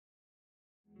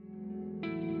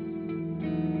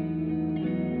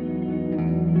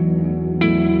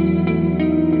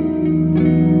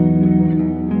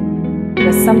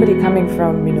somebody coming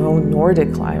from,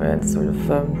 Nordic climate, sort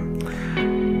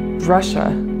of Russia,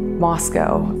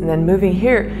 Moscow, and then moving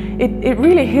here, it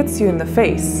really hits you in the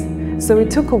face. So it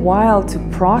took a while to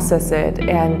process it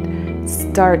and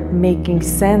start making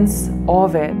sense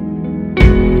of it.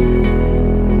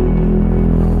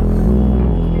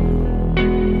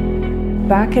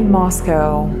 Back in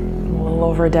Moscow, a little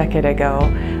over a decade ago,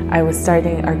 I was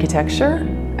studying architecture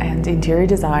and interior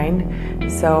design.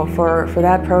 So for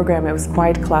that program, it was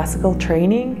quite classical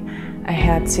training. I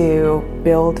had to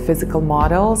build physical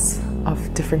models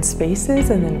of different spaces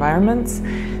and environments.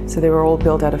 So they were all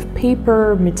built out of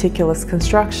paper, meticulous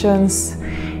constructions.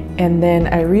 And then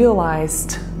I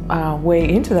realized way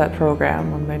into that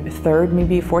program, maybe third,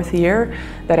 maybe fourth year,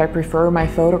 that I prefer my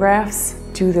photographs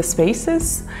to the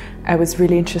spaces. I was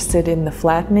really interested in the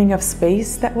flattening of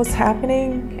space that was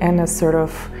happening and a sort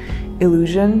of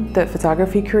illusion that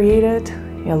photography created,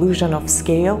 illusion of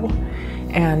scale.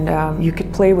 And you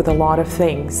could play with a lot of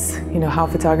things, how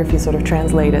photography sort of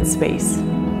translated space.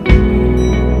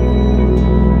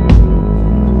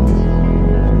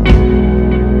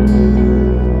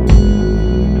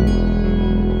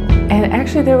 And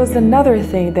actually there was another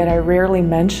thing that I rarely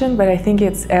mention, but I think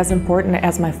it's as important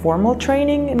as my formal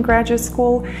training in graduate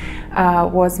school,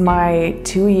 was my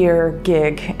 2-year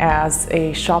gig as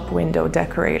a shop window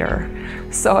decorator.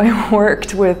 So I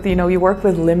worked with, you work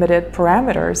with limited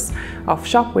parameters of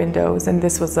shop windows, and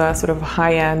this was a sort of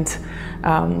high-end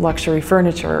luxury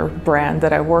furniture brand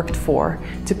that I worked for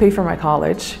to pay for my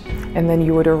college. And then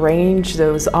you would arrange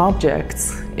those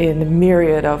objects in a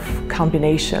myriad of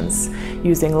combinations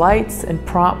using lights and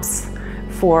props.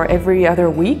 For every other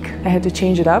week, I had to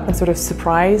change it up and sort of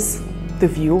surprise the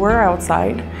viewer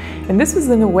outside. And this was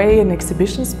in a way an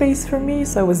exhibition space for me,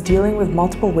 so I was dealing with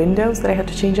multiple windows that I had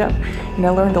to change up, and I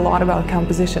learned a lot about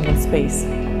composition and space.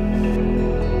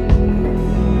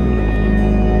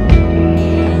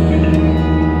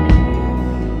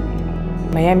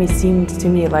 Miami seemed to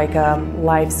me like a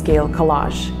live-scale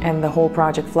collage, and the whole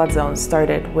project FloodZone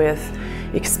started with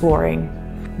exploring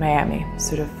Miami,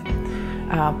 sort of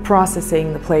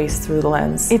processing the place through the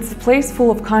lens. It's a place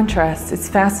full of contrasts. It's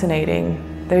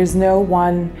fascinating. There's no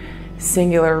one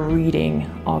singular reading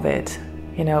of it.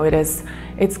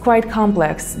 It's quite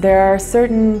complex. There are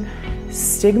certain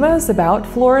stigmas about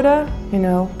Florida.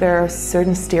 There are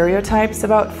certain stereotypes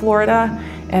about Florida,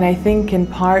 and I think in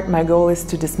part my goal is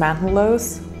to dismantle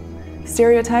those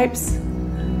stereotypes.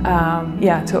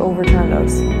 To overturn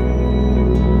those.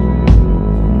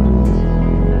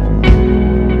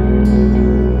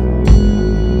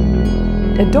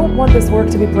 I don't want this work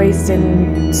to be placed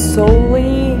in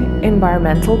solely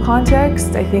environmental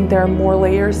context. I think there are more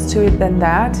layers to it than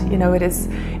that.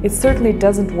 It certainly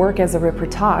doesn't work as a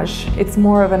reportage. It's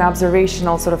more of an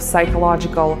observational, sort of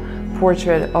psychological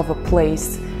portrait of a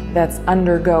place that's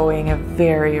undergoing a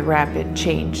very rapid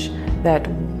change that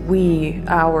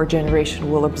our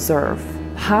generation will observe.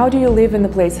 How do you live in the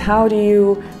place? How do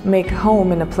you make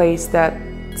home in a place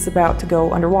that's about to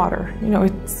go underwater?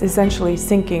 It's essentially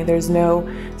sinking. There's no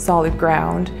solid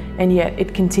ground, and yet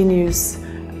it continues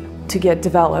to get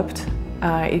developed.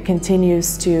 It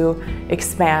continues to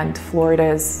expand. Florida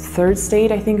is third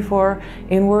state, I think, for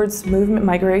inwards movement,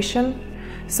 migration.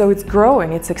 So it's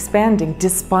growing, it's expanding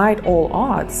despite all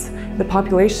odds. The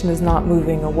population is not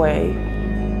moving away.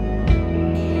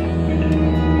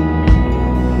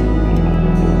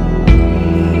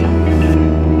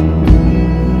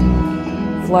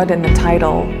 Flood in the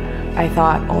title, I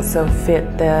thought, also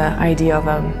fit the idea of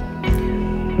a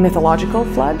mythological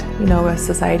flood, a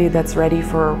society that's ready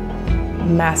for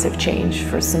massive change,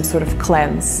 for some sort of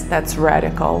cleanse that's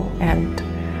radical, and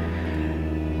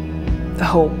the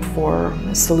hope for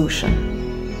a solution,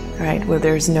 right? Where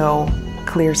there's no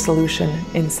clear solution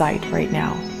in sight right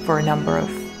now for a number of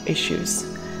issues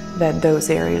that those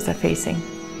areas are facing.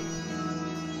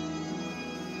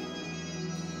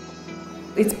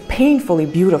 It's painfully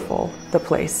beautiful, the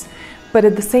place, but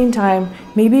at the same time,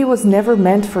 maybe it was never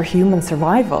meant for human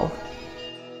survival.